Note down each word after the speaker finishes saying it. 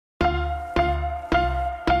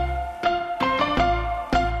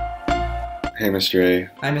Hey, Mr. A.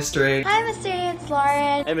 Hi, Mr. A. Hi, Mr. A, it's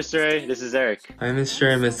Lauren. Hey, Mr. A, this is Eric. Hi,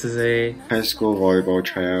 Mr. and Mrs. A. High school volleyball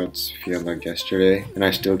tryouts feel like yesterday, and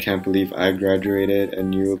I still can't believe I graduated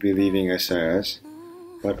and you will be leaving SIS.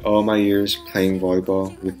 But all my years playing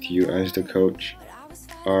volleyball with you as the coach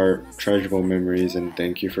are treasurable memories, and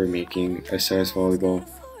thank you for making SIS volleyball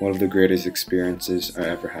one of the greatest experiences I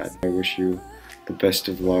ever had. I wish you the best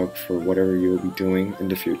of luck for whatever you will be doing in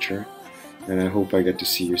the future, and I hope I get to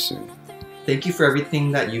see you soon. Thank you for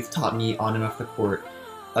everything that you've taught me on and off the court.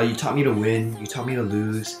 You taught me to win, you taught me to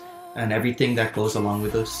lose, and everything that goes along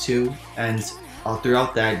with those two. And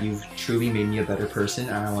throughout that, you've truly made me a better person,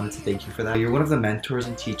 and I wanted to thank you for that. You're one of the mentors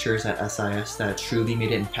and teachers at SIS that truly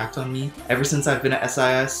made an impact on me. Ever since I've been at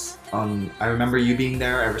SIS, I remember you being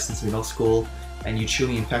there ever since middle school, and you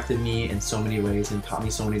truly impacted me in so many ways and taught me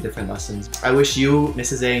so many different lessons. I wish you,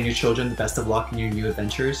 Mrs. A, and your children the best of luck in your new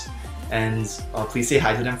adventures. And please say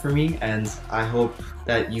hi to them for me, and I hope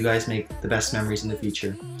that you guys make the best memories in the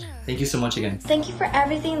future. Thank you so much again. Thank you for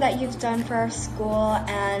everything that you've done for our school,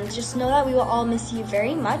 and just know that we will all miss you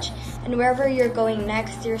very much. And wherever you're going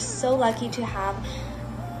next, you're so lucky to have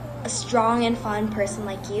a strong and fun person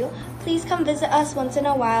like you. Please come visit us once in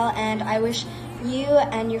a while, and I wish you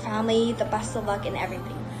and your family the best of luck in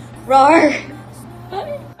everything. Roar!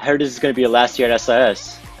 I heard this is going to be your last year at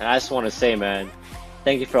SIS, and I just want to say, man,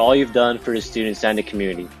 thank you for all you've done for the students and the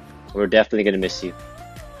community. We're definitely going to miss you.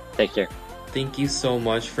 Take care. Thank you so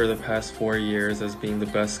much for the past 4 years as being the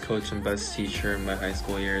best coach and best teacher in my high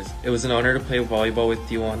school years. It was an honor to play volleyball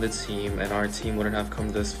with you on the team, and our team wouldn't have come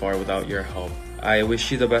this far without your help. I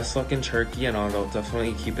wish you the best luck in Turkey, and I'll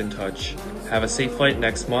definitely keep in touch. Have a safe flight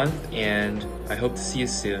next month, and I hope to see you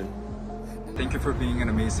soon. Thank you for being an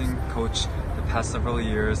amazing coach the past several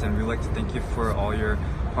years, and we'd like to thank you for all your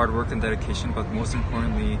hard work and dedication, but most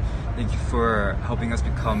importantly, thank you for helping us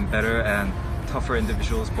become better and tougher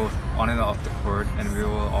individuals both on and off the court, and we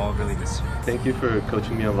will all really miss you. Thank you for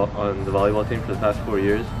coaching me on the volleyball team for the past 4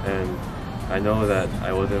 years, and I know that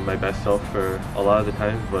I wasn't my best self for a lot of the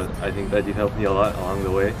times, but I think that you helped me a lot along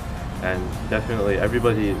the way, and definitely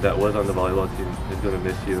everybody that was on the volleyball team is going to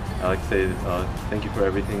miss you. I'd like to say thank you for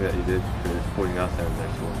everything that you did for supporting us and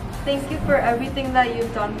our school. Thank you for everything that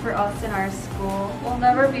you've done for us in our school. We'll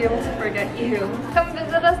never be able to forget you. Come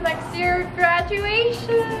visit us next year at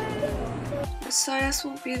graduation. SIS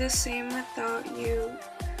won't be the same without you.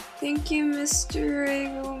 Thank you, Mr.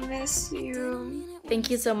 A. We'll miss you.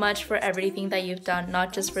 Thank you so much for everything that you've done,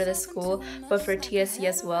 not just for the school, but for TSC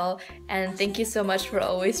as well. And thank you so much for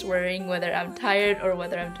always worrying whether I'm tired or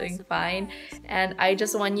whether I'm doing fine. And I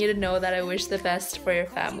just want you to know that I wish the best for your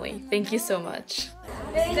family. Thank you so much.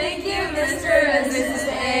 Thank you, Mr. and Mrs.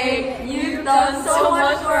 A. You've done so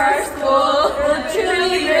much for our school. We'll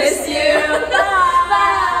truly miss you.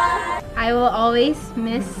 Bye! I will always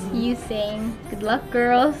miss you saying good luck,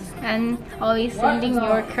 girls, and always sending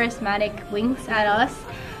your charismatic winks at us.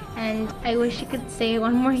 And I wish you could stay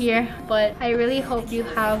one more year, but I really hope you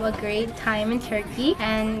have a great time in Turkey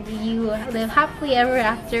and you live happily ever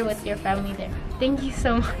after with your family there. Thank you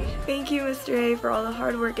so much. Thank you, Mr. A, for all the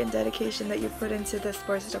hard work and dedication that you put into the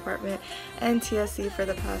sports department and TSC for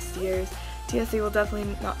the past years. TSC will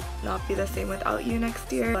definitely not be the same without you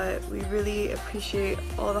next year, but we really appreciate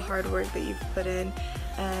all the hard work that you've put in,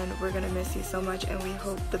 and we're going to miss you so much, and we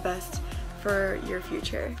hope the best for your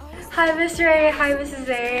future. Hi, Mr. A. Hi, Mrs.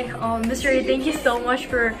 A. Mr. A, thank you so much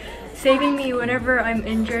for saving me whenever I'm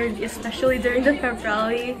injured, especially during the pep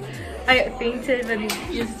rally. I fainted, but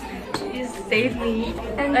you saved me.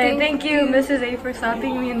 And thank you, Mrs. A, for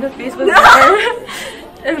slapping me in the face with water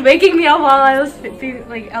and waking me up while I was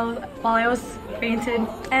fainted.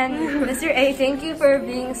 And Mr. A, thank you for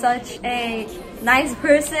being such a nice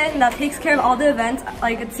person that takes care of all the events.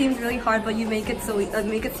 Like, it seems really hard, but you make it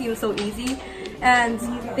seem so easy. And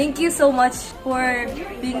thank you so much for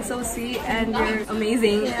being so sweet, and you're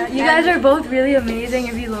amazing. Yeah, you guys are both really amazing,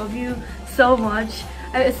 and we love you so much.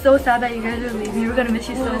 It's so sad that you guys are leaving. We're gonna miss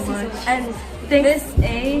you so much. And Miss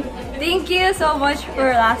A, thank you so much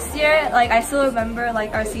for last year. Like, I still remember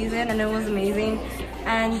like our season, and it was amazing.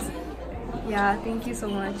 And yeah, thank you so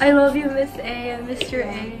much. I love you, Miss A and Mr.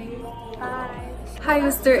 A. Bye. Hi,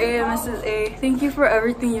 Mr. A and Mrs. A. Thank you for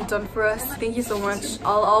everything you've done for us. Thank you so much.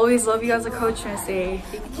 I'll always love you as a coach, Miss A.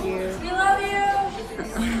 Thank you. We love you!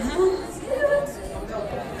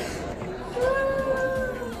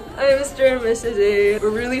 Hi, Mr. and Mrs. A.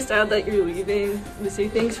 We're really sad that you're leaving. Miss A,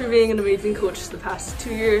 thanks for being an amazing coach the past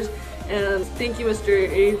 2 years. And thank you, Mr.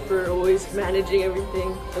 A, for always managing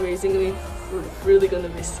everything amazingly. we're really gonna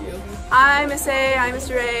miss you. Hi Miss A, hi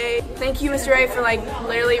Mr. A. Thank you Mr. A for like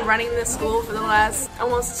literally running this school for the last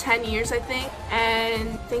almost 10 years I think.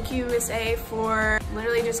 And thank you Miss A for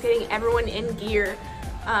literally just getting everyone in gear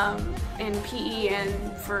in PE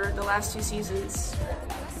and for the last 2 seasons.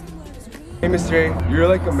 Hey Mr. A, you're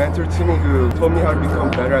like a mentor to me who told me how to become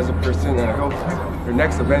better as a person, and I hope your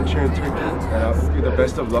next adventure in Turkey, and I wish you the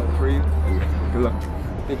best of luck for you. Good luck.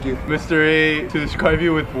 Thank you. Mr. A, to describe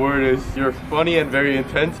you with words is you're funny and very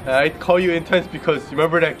intense. And I call you intense because you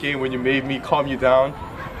remember that game when you made me calm you down?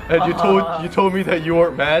 And you told me that you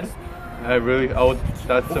weren't mad?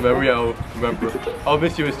 That's a memory I'll remember. I'll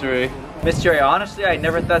miss you, Mr. A. Mr. A, honestly, I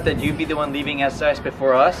never thought that you'd be the one leaving SIS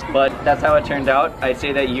before us, but that's how it turned out. I'd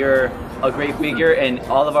say that you're a great figure in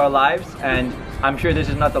all of our lives, and I'm sure this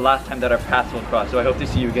is not the last time that our paths will cross, so I hope to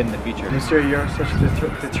see you again in the future. Mr. A, you're such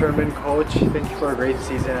a determined coach. Thank you for a great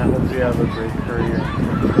season. I hope you have a great career.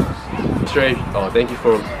 Mr. A, thank you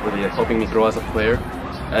for really helping me grow as a player.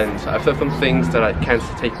 And I've said some things that I can't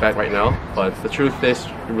take back right now, but the truth is,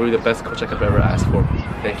 you're really the best coach I could ever ask for.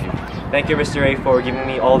 Thank you. Thank you, Mr. A, for giving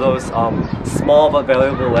me all those small but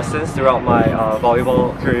valuable lessons throughout my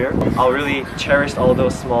volleyball career. I'll really cherish all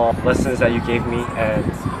those small lessons that you gave me, and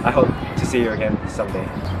I hope to see you again someday.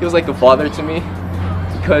 He was like a father to me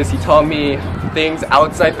because he taught me things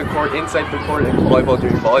outside the court, inside the court in volleyball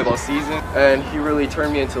during volleyball season, and he really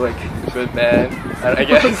turned me into like a good man. And I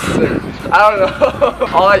guess I don't know.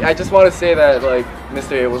 I just want to say that like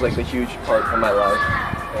Mr. A was like a huge part of my life,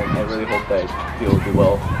 and I really hope that he'll do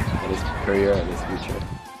well in his career and his future.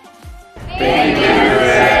 Thank you.